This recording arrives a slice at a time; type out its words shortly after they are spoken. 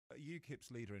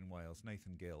UKIP's leader in Wales,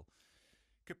 Nathan Gill,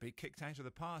 could be kicked out of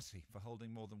the party for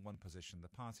holding more than one position. The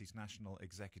party's National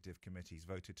Executive Committee's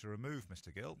voted to remove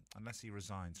Mr Gill unless he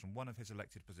resigns from one of his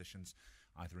elected positions,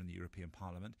 either in the European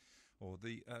Parliament or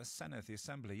the Senate, the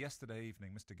Assembly. Yesterday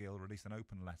evening, Mr Gill released an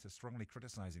open letter strongly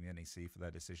criticising the NEC for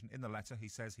their decision. In the letter, he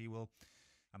says he will,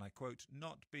 and I quote,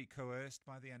 not be coerced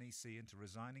by the NEC into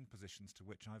resigning positions to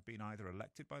which I've been either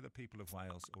elected by the people of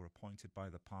Wales or appointed by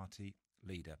the party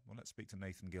leader. Well, let's speak to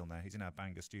Nathan Gill now. He's in our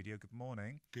Bangor studio. Good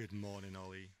morning. Good morning,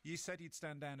 Ollie. You said you'd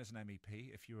stand down as an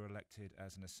MEP if you were elected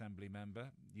as an Assembly member.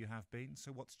 You have been,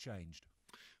 so what's changed?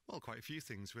 Well, quite a few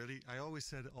things, really. I always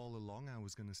said all along I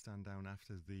was going to stand down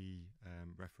after the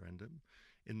referendum.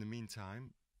 In the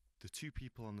meantime, the two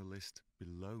people on the list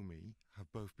below me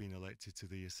have both been elected to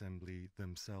the Assembly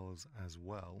themselves as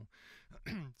well.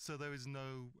 So there is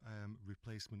no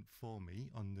replacement for me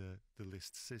on the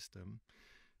list system,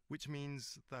 which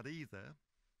means that either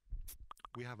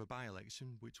we have a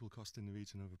by-election, which will cost in the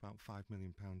region of about £5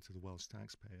 million to the Welsh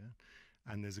taxpayer,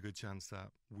 and there's a good chance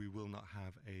that we will not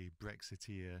have a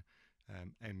Brexiteer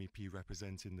MEP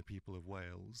representing the people of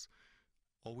Wales,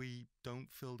 or we don't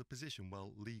fill the position.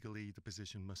 Well, legally, the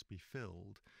position must be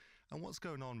filled. And what's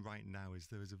going on right now is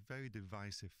there is a very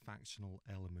divisive factional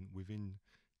element within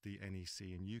the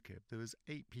NEC and UKIP. There is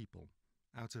 8 people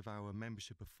out of our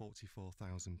membership of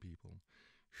 44,000 people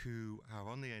who are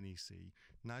on the NEC.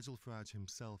 Nigel Farage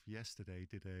himself yesterday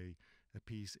did a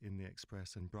piece in the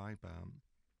Express and Breitbart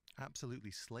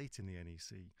absolutely slating the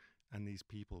NEC and these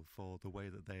people for the way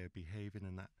that they are behaving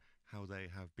and that how they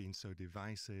have been so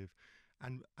divisive,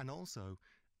 and also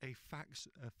a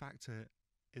factor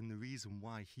in the reason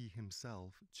why he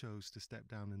himself chose to step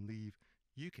down and leave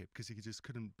UKIP, because he just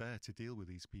couldn't bear to deal with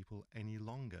these people any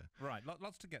longer. Right,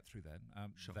 lots to get through then.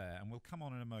 Sure. There, and we'll come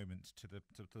on in a moment to the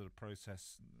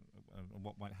process and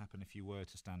what might happen if you were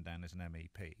to stand down as an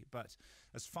MEP. But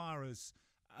as far as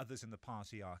others in the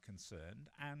party are concerned,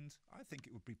 and I think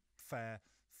it would be fair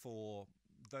for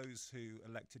those who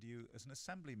elected you as an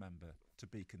Assembly member to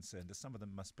be concerned, as some of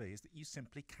them must be, is that you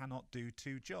simply cannot do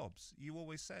 2 jobs. You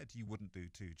always said you wouldn't do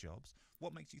 2 jobs.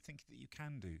 What makes you think that you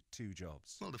can do 2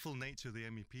 jobs? Well, the full nature of the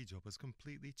MEP job has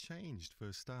completely changed for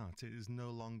a start. It is no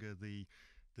longer the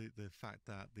fact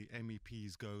that the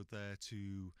MEPs go there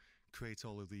to create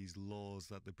all of these laws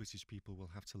that the British people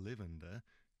will have to live under.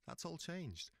 That's all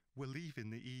changed. We're leaving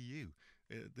the EU.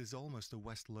 There's almost a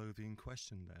West Lothian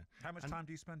question there. How much time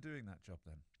do you spend doing that job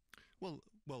then?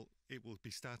 Well, it will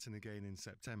be starting again in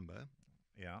September.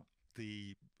 Yeah.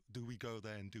 Do we go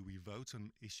there and do we vote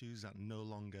on issues that no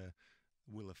longer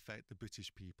will affect the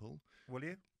British people? Will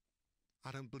you?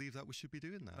 I don't believe that we should be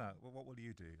doing that. No. Well, what will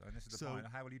you do? And this is the point.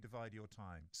 How will you divide your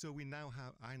time? So I now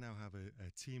have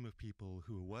a team of people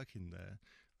who are working there,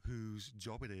 whose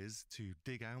job it is to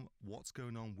dig out what's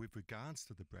going on with regards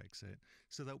to the Brexit,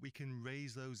 so that we can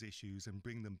raise those issues and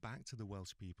bring them back to the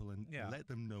Welsh people and let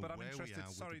them know where we are with the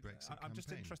Brexit campaign. I'm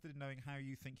just interested in knowing how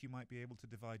you think you might be able to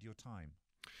divide your time.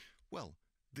 Well,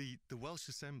 the Welsh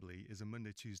Assembly is a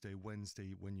Monday, Tuesday,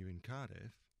 Wednesday when you're in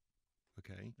Cardiff.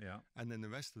 Okay. Yeah. And then the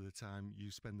rest of the time, you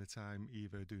spend the time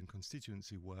either doing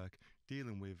constituency work,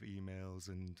 dealing with emails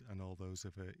and all those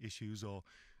other issues, or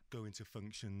going to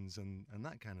functions and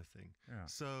that kind of thing. Yeah.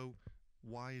 So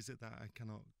why is it that I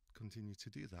cannot continue to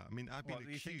do that? I mean, I've been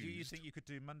accused... You think you could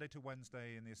do Monday to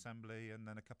Wednesday in the Assembly and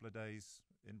then a couple of days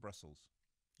in Brussels?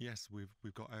 Yes,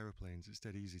 we've got aeroplanes. It's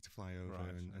dead easy to fly over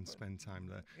and spend time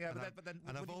there. Yeah,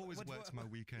 and I've always worked my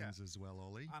weekends as well,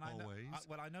 Ollie. Always.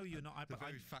 I know you're not. The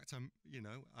very fact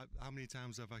how many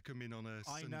times have I come in on a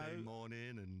Sunday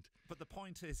morning and? But the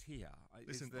point is here.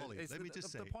 Listen, Ollie, let me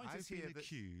just say, I've been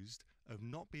accused of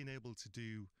not being able to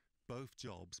do both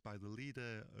jobs by the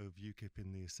leader of UKIP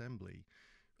in the Assembly,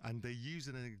 and they use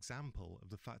an example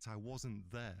of the fact I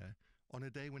wasn't there on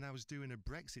a day when I was doing a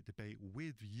Brexit debate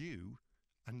with you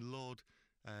and Lord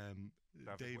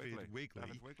David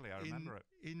Wigley, I remember it.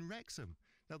 In Wrexham.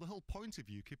 Now, the whole point of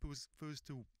UKIP was for us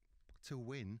to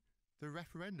win the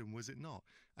referendum, was it not?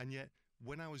 And yet,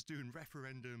 when I was doing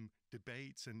referendum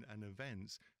debates and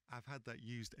events, I've had that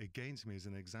used against me as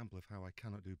an example of how I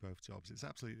cannot do both jobs. It's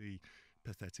absolutely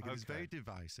pathetic. It is very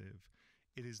divisive.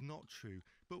 It is not true.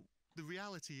 But the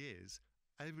reality is,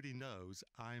 everybody knows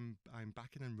I'm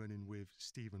backing and running with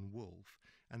Stephen Wolfe,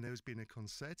 and there's been a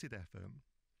concerted effort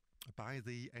by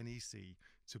the NEC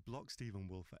to block Stephen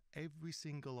Wolfe for every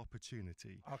single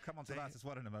opportunity. I'll come on to that as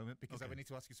well in a moment, because I need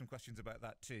to ask you some questions about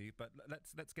that too. But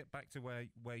let's get back to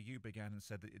where you began and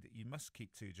said that you must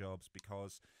keep 2 jobs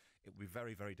because it would be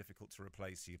very, very difficult to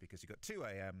replace you, because you've got 2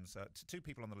 AMs, 2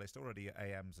 people on the list already at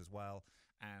AMs as well,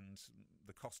 and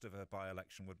the cost of a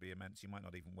by-election would be immense. You might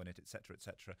not even win it, etc.,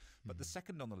 etc. But the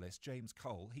second on the list, James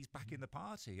Cole, he's back in the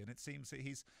party, and it seems that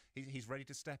he's ready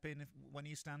to step in when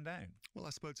you stand down. Well, I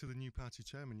spoke to the new party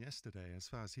chairman yesterday. As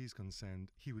far as he's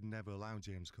concerned, he would never allow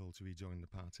James Cole to rejoin the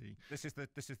party. This is the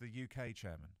UK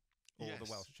chairman, or Yes.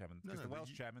 the Welsh chairman, because the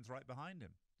Welsh chairman's right behind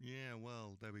him. Yeah,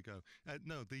 well, there we go.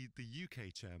 No, the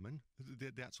UK chairman,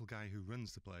 the actual guy who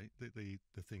runs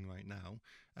the thing right now,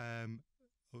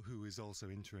 who is also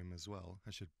interim as well,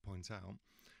 I should point out.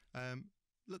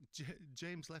 Look,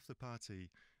 James left the party,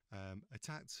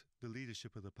 attacked the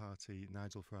leadership of the party,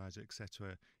 Nigel Farage,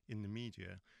 etc., in the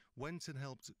media, went and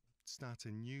helped start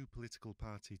a new political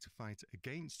party to fight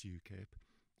against UKIP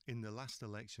in the last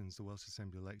elections, the Welsh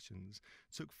Assembly elections,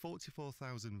 took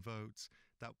 44,000 votes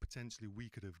that potentially we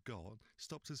could have got,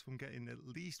 stopped us from getting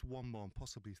at least one more,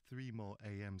 possibly three more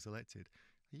AMs elected.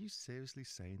 Are you seriously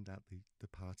saying that the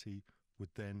party would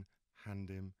then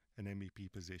hand him an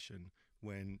MEP position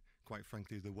when, quite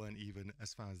frankly, they weren't even,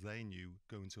 as far as they knew,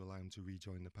 going to allow him to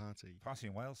rejoin the party? Party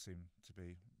in Wales seem to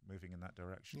be moving in that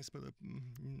direction. Yes, but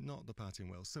not the party in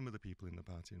Wales. Some of the people in the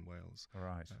party in Wales. All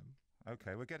right.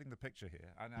 Okay, we're getting the picture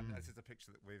here, and this is a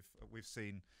picture that we've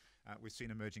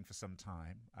seen emerging for some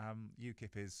time.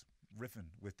 UKIP is riven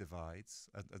with divides,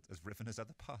 as riven as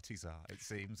other parties are, it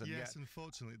seems. And yes,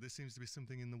 unfortunately, there seems to be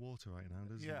something in the water right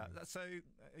now, doesn't yeah, there? So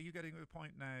are you getting to a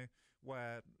point now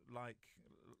where, like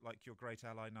your great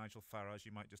ally Nigel Farage,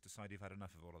 you might just decide you've had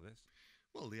enough of all of this?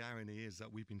 Well, the irony is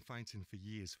that we've been fighting for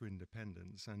years for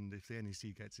independence, and if the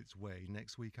NEC gets its way,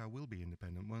 next week I will be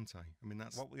independent, won't I? I mean,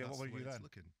 that's what will the you way do it's then?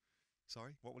 looking.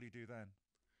 Sorry? What will you do then?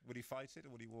 Will you fight it,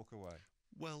 or will you walk away?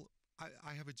 Well,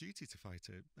 I have a duty to fight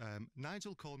it.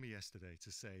 Nigel called me yesterday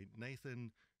to say,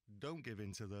 Nathan, don't give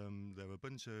in to them. They're a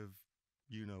bunch of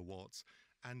you-know-whats.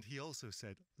 And he also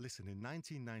said, listen, in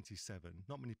 1997,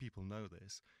 not many people know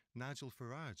this, Nigel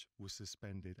Farage was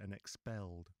suspended and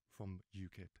expelled from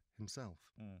UKIP himself.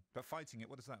 But fighting it,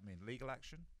 what does that mean? Legal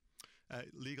action?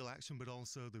 Legal action, but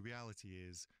also the reality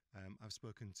is I've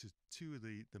spoken to two of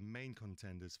the main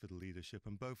contenders for the leadership,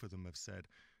 and both of them have said,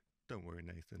 don't worry,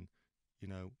 Nathan,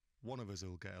 one of us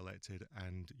will get elected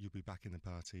and you'll be back in the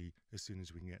party as soon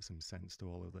as we can get some sense to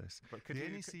all of this. But the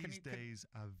NEC's days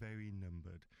are very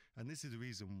numbered, and this is the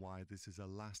reason why this is a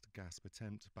last gasp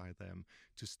attempt by them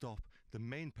to stop the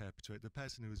main perpetrator, the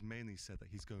person who has mainly said that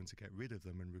he's going to get rid of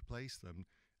them and replace them,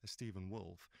 Stephen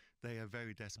Wolfe. They are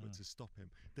very desperate to stop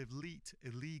him. They've leaked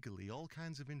illegally all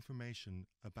kinds of information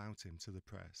about him to the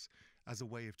press as a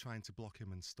way of trying to block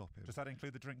him and stop him. Does that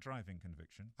include the drink driving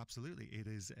conviction? Absolutely. It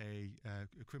is a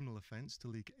criminal offence to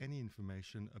leak any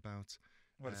information about...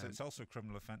 Well, it's also a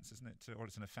criminal offence, isn't it? Or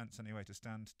it's an offence anyway to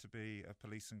stand to be a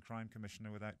police and crime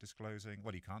commissioner without disclosing...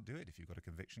 Well, you can't do it if you've got a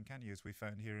conviction, can you? As we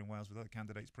found here in Wales with other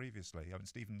candidates previously. I mean,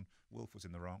 Stephen Wolfe was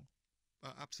in the wrong.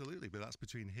 Absolutely, but that's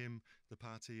between him, the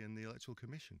party, and the Electoral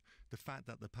Commission. The fact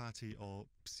that the party or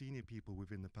senior people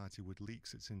within the party would leak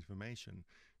such information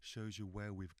shows you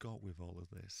where we've got with all of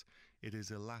this. It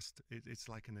is it's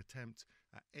like an attempt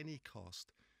at any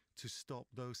cost to stop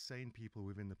those sane people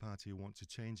within the party who want to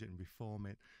change it and reform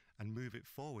it and move it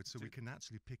forward, so we can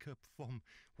actually pick up from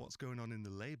what's going on in the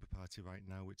Labour Party right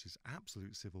now, which is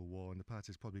absolute civil war, and the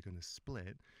party's probably going to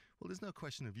split. Well, there's no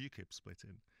question of UKIP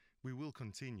splitting. We will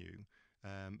continue.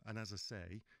 And as I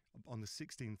say, on the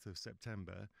 16th of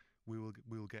September, we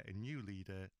will get a new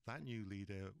leader. That new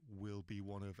leader will be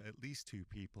one of at least two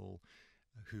people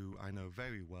who I know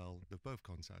very well. They've both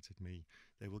contacted me.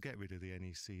 They will get rid of the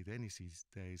NEC. The NEC's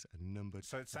days are numbered.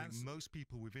 So it sounds... I think most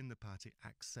people within the party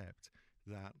accept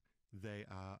that they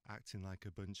are acting like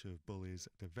a bunch of bullies.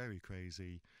 They're very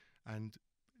crazy, and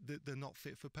they're not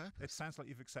fit for purpose. It sounds like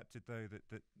you've accepted, though,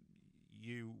 that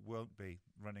you won't be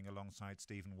running alongside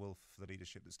Stephen Wolfe for the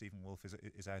leadership, that Stephen Wolfe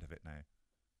is out of it now.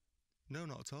 No,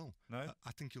 not at all. No?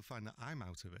 I think you'll find that I'm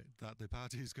out of it, that the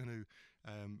party is going to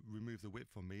remove the whip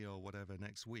from me or whatever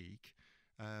next week.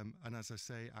 And as I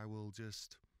say, I will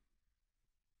just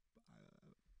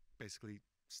basically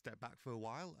step back for a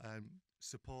while and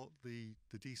support the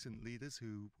decent leaders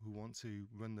who want to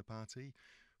run the party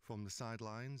from the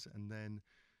sidelines, and then,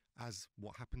 as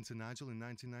what happened to Nigel in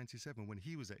 1997 when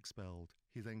he was expelled,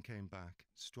 he then came back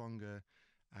stronger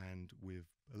and with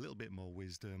a little bit more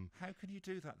wisdom. How can you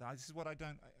do that? This is what I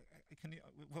don't... Can you?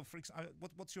 Well, for example,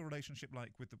 what's your relationship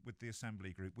like with the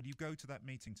assembly group? Will you go to that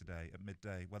meeting today at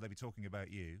midday where they'll be talking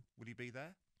about you? Will you be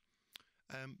there?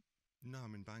 No,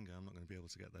 I'm in Bangor. I'm not going to be able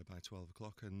to get there by 12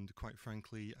 o'clock. And quite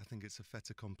frankly, I think it's a fait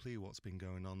accompli what's been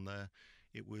going on there.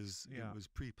 It was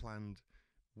pre-planned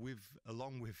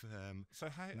along with So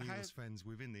Neil's friends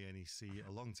within the NEC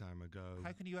a long time ago.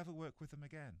 How can you ever work with them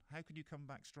again? How can you come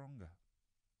back stronger?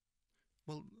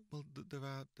 Well, there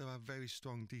are very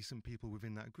strong, decent people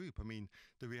within that group. I mean,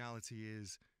 the reality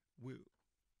is, we're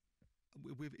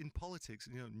in politics.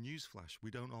 Newsflash: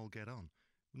 we don't all get on.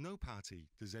 No party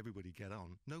does everybody get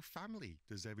on. No family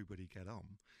does everybody get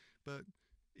on. But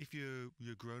if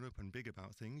you're grown up and big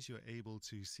about things, you're able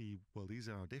to see, well, these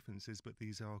are our differences, but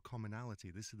these are our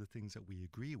commonality. These are the things that we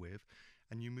agree with,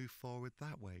 and you move forward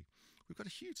that way. We've got a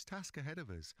huge task ahead of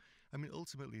us. I mean,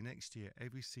 ultimately, next year,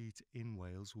 every seat in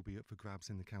Wales will be up for grabs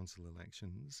in the council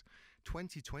elections.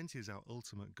 2020 is our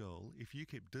ultimate goal. If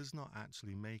UKIP does not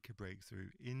actually make a breakthrough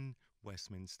in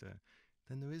Westminster,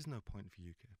 then there is no point for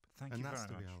UKIP. Thank you very much. And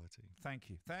that's the reality. Thank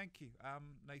you. Thank you.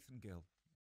 Nathan Gill.